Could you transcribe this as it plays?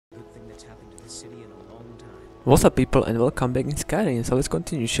city in a long time. What's up, people, and welcome back in Skyrim. So let's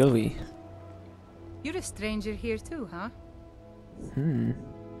continue, shall we? You're a stranger here too, huh?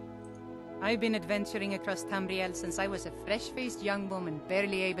 I've been adventuring across Tamriel since I was a fresh-faced young woman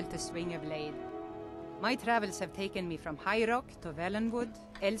barely able to swing a blade. My travels have taken me from High Rock to Valenwood,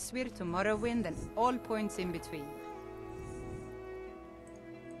 elsewhere to Morrowind, and all points in between.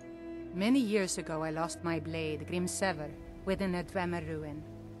 Many years ago I lost my blade, Grimsever, within a Dwemer ruin.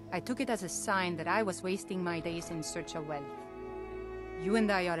 I took it as a sign that I was wasting my days in search of wealth. You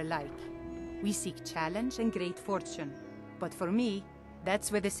and I are alike. We seek challenge and great fortune. But for me,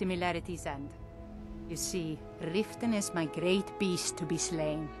 that's where the similarities end. You see, Riften is my great beast to be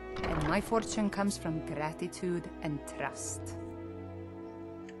slain, and my fortune comes from gratitude and trust.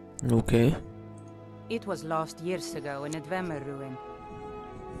 Okay. It was lost years ago in a Dwemer ruin.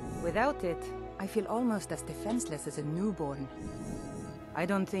 Without it, I feel almost as defenseless as a newborn. I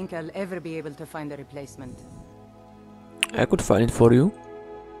don't think I'll ever be able to find a replacement. I could find it for you.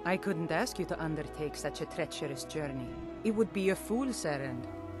 I couldn't ask you to undertake such a treacherous journey. It would be a fool's errand.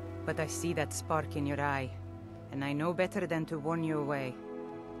 But I see that spark in your eye, and I know better than to warn you away.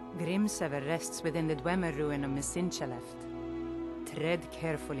 Grimsever rests within the Dwemer ruin of Misinchaleft. Tread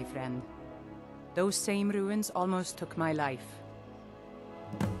carefully, friend. Those same ruins almost took my life.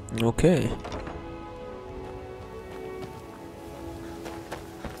 Okay.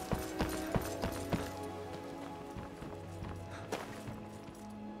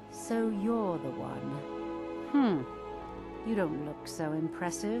 So you're the one. You don't look so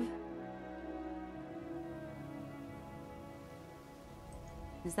impressive.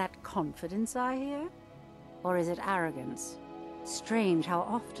 Is that confidence I hear? Or is it arrogance? Strange how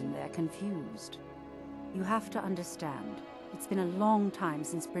often they're confused. You have to understand, it's been a long time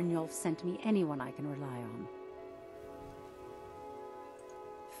since Brynjolf sent me anyone I can rely on.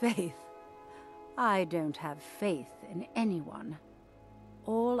 Faith? I don't have faith in anyone.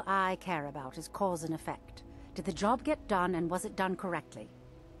 All I care about is cause and effect. Did the job get done, and was it done correctly?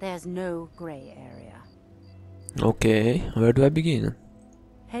 There's no gray area. Okay, where do I begin?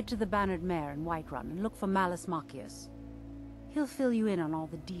 Head to the Bannered Mare in Whiterun and look for Malus Macius. He'll fill you in on all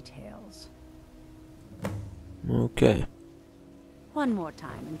the details. Okay. One more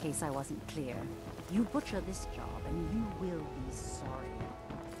time, in case I wasn't clear. You butcher this job, and you will be sorry.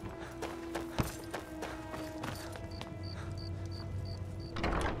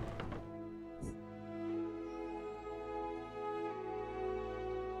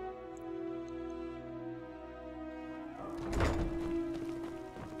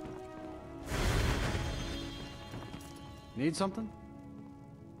 Need something?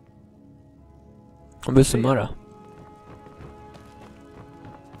 What's the matter?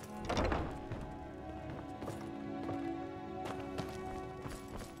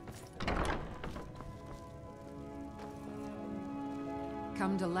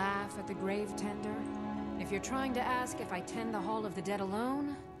 Come to laugh at the grave tender? If you're trying to ask if I tend the Hall of the Dead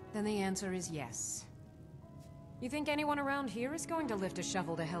alone, then the answer is yes. You think anyone around here is going to lift a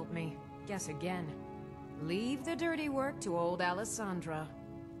shovel to help me? Guess again. Leave the dirty work to old Alessandra.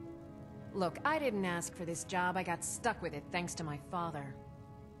 Look, I didn't ask for this job. I got stuck with it thanks to my father.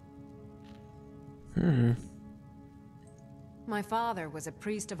 My father was a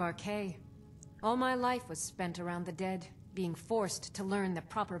priest of Archay. All my life was spent around the dead, being forced to learn the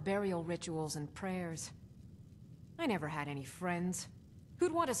proper burial rituals and prayers. I never had any friends.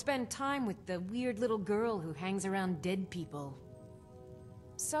 Who'd want to spend time with the weird little girl who hangs around dead people?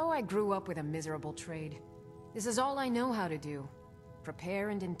 So I grew up with a miserable trade. This is all I know how to do. Prepare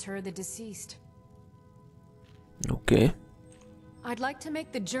and inter the deceased. Okay. I'd like to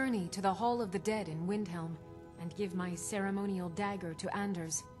make the journey to the Hall of the Dead in Windhelm, and give my ceremonial dagger to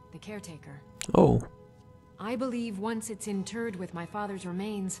Anders, the caretaker. Oh. I believe once it's interred with my father's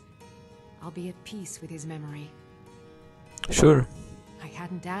remains, I'll be at peace with his memory. Sure. I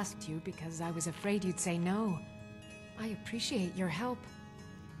hadn't asked you because I was afraid you'd say no. I appreciate your help.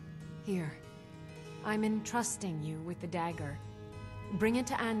 Here, I'm entrusting you with the dagger. Bring it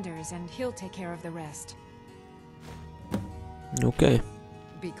to Anders and he'll take care of the rest. Okay.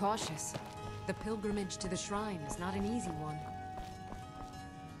 Be cautious. The pilgrimage to the shrine is not an easy one.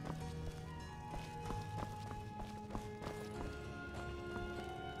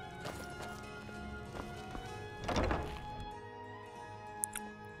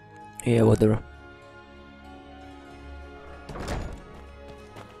 Yeah, whatever.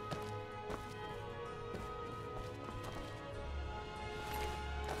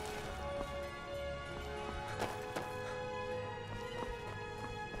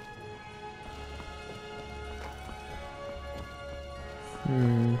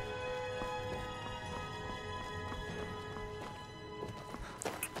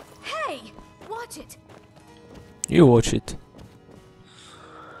 You watch it.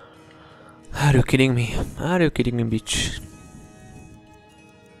 Are you kidding me? Are you kidding me, bitch?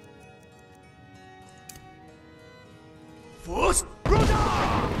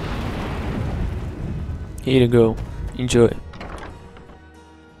 Here you go. Enjoy.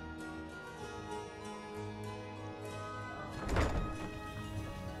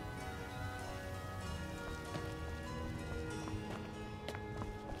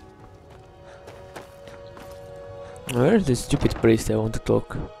 Where's the stupid priest I want to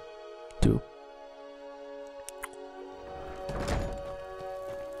talk to?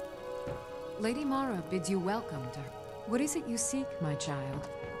 Lady Mara bids you welcome to her. What is it you seek, my child?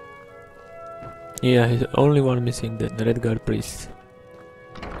 Yeah, he's the only one missing, the red guard priest.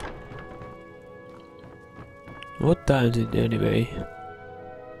 What time is it anyway?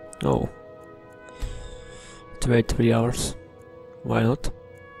 Oh. Let's wait 3 hours. Why not?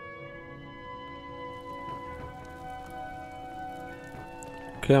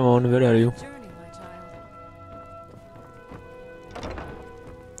 Come on, where are you? Journey, my child.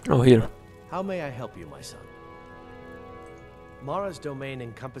 Oh, here. How may I help you, my son? Mara's domain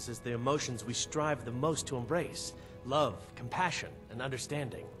encompasses the emotions we strive the most to embrace: love, compassion, and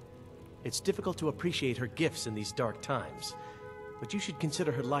understanding. It's difficult to appreciate her gifts in these dark times, but you should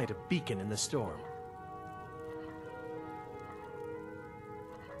consider her light a beacon in the storm.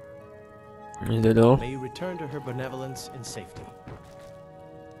 Is that all? May you return to her benevolence in safety.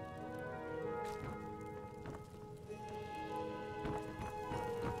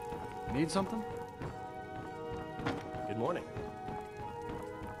 Need something? Good morning.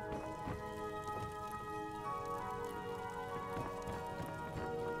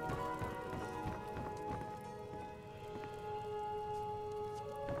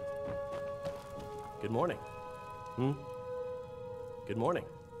 Good morning. Good morning.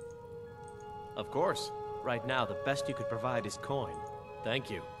 Of course. Right now, the best you could provide is coin. Thank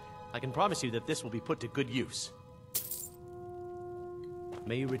you. I can promise you that this will be put to good use.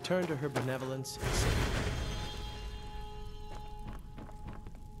 May you return to her benevolence in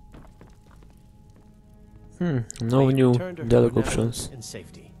safety. No May you new return to her dialogue benevolence options. in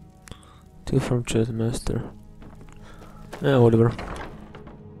safety. 2 from chat master. Whatever.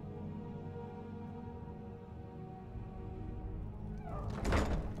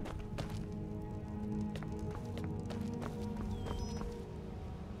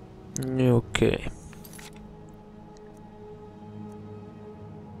 Okay.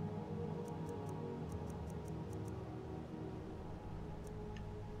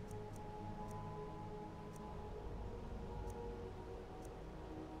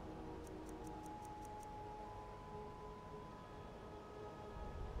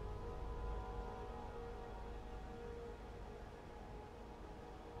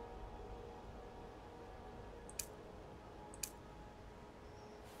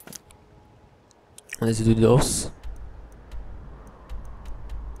 Let's do those.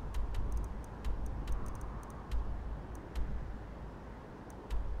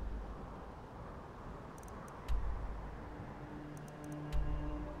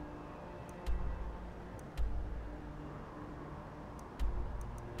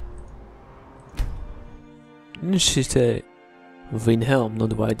 Didn't she say Wilhelm,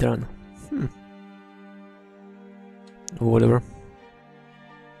 not White Run? Whatever.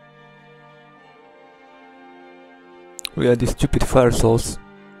 We are these stupid fire souls.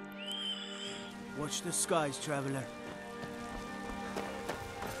 Watch the skies, traveler.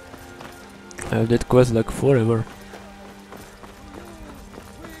 I have that quest like forever.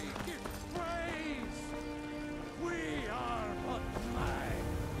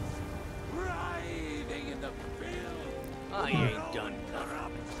 I ain't done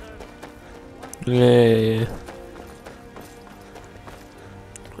nothing.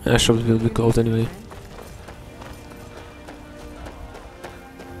 Yeah. Shops will be closed anyway.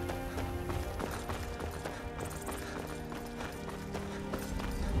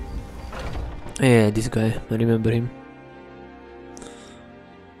 Yeah, this guy, I remember him.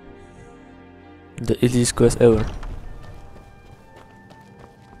 The easiest quest ever.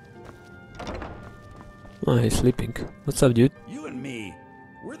 Oh, he's sleeping. What's up, dude? You and me,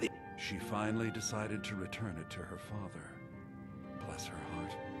 we're the... She finally decided to return it to her father. Bless her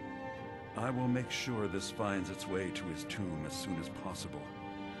heart. I will make sure this finds its way to his tomb as soon as possible.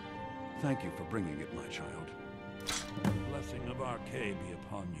 Thank you for bringing it, my child. The blessing of Arcade be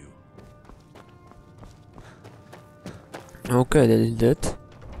upon you. Okay, that is that.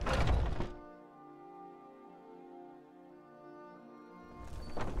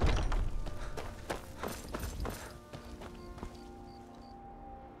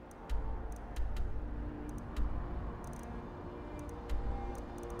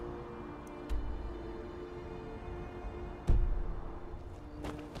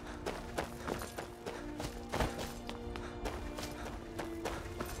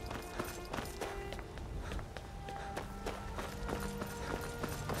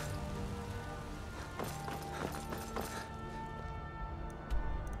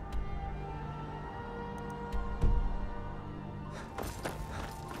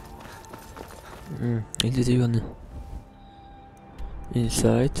 Is it even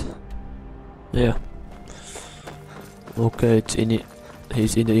inside? Yeah. Okay, it's in it.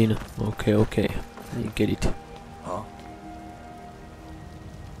 He's in the inn. Okay, okay. I get it. Huh?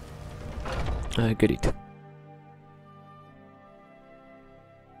 I get it.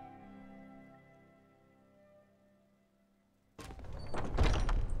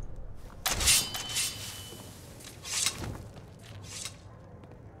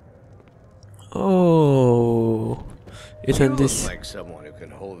 Oh, isn't You this? look like someone who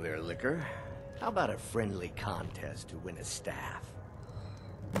can hold their liquor. How about a friendly contest to win a staff?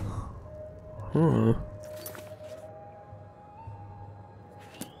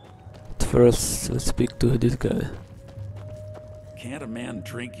 First, let's speak to this guy. Can't a man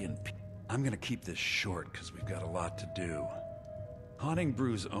drink in peace? I'm gonna keep this short because we've got a lot to do. Haunting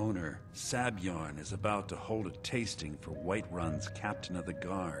Brew's owner, Sabjorn, is about to hold a tasting for Whiterun's captain of the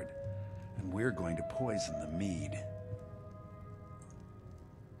guard, and we're going to poison the mead.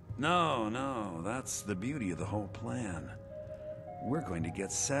 No, that's the beauty of the whole plan. We're going to get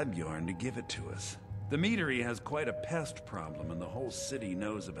Sabjorn to give it to us. The meadery has quite a pest problem, and the whole city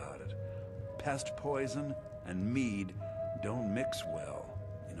knows about it. Pest poison and mead don't mix well.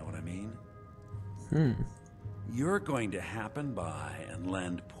 You know what I mean? You're going to happen by and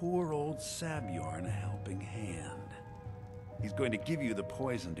lend poor old Sabjorn a helping hand. He's going to give you the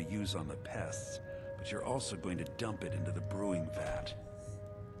poison to use on the pests, but you're also going to dump it into the brewing vat.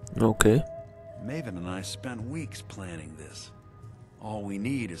 Okay. Maven and I spent weeks planning this. All we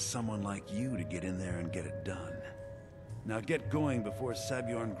need is someone like you to get in there and get it done. Now get going before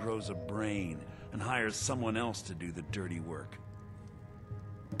Sabjorn grows a brain and hires someone else to do the dirty work.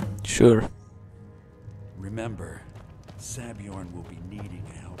 Sure. Remember, Sabjorn will be needing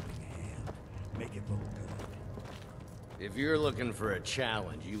a helping hand. Make it look good. If you're looking for a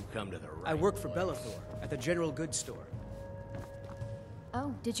challenge, you've come to the right I work for place. Bellathor at the general goods store.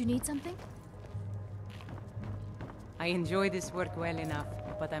 Oh, did you need something? I enjoy this work well enough,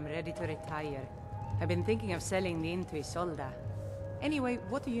 but I'm ready to retire. I've been thinking of selling the inn to Isolda. Anyway,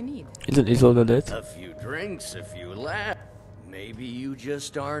 what do you need? Isn't Isolda dead? A few drinks, a few laughs. Maybe you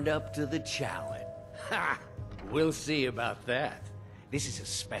just aren't up to the challenge. Ha! We'll see about that. This is a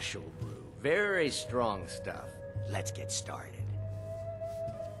special brew. Very strong stuff. Let's get started.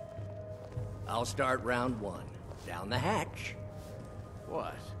 I'll start round one. Down the hatch.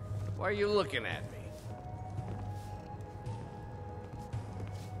 What? Why are you looking at me?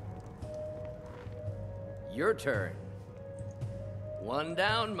 Your turn. One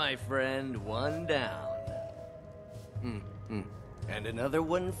down, my friend. One down. And another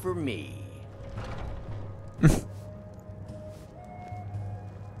one for me.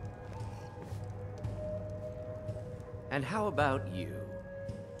 And how about you?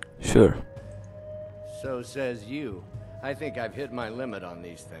 Sure. So says you. I think I've hit my limit on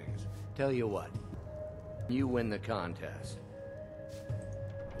these things. Tell you what. You win the contest.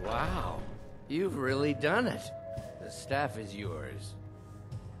 Wow. You've really done it. The staff is yours.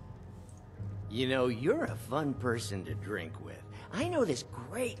 You know, you're a fun person to drink with. I know this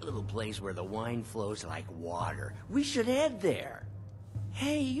great little place where the wine flows like water. We should head there.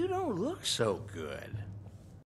 Hey, you don't look so good.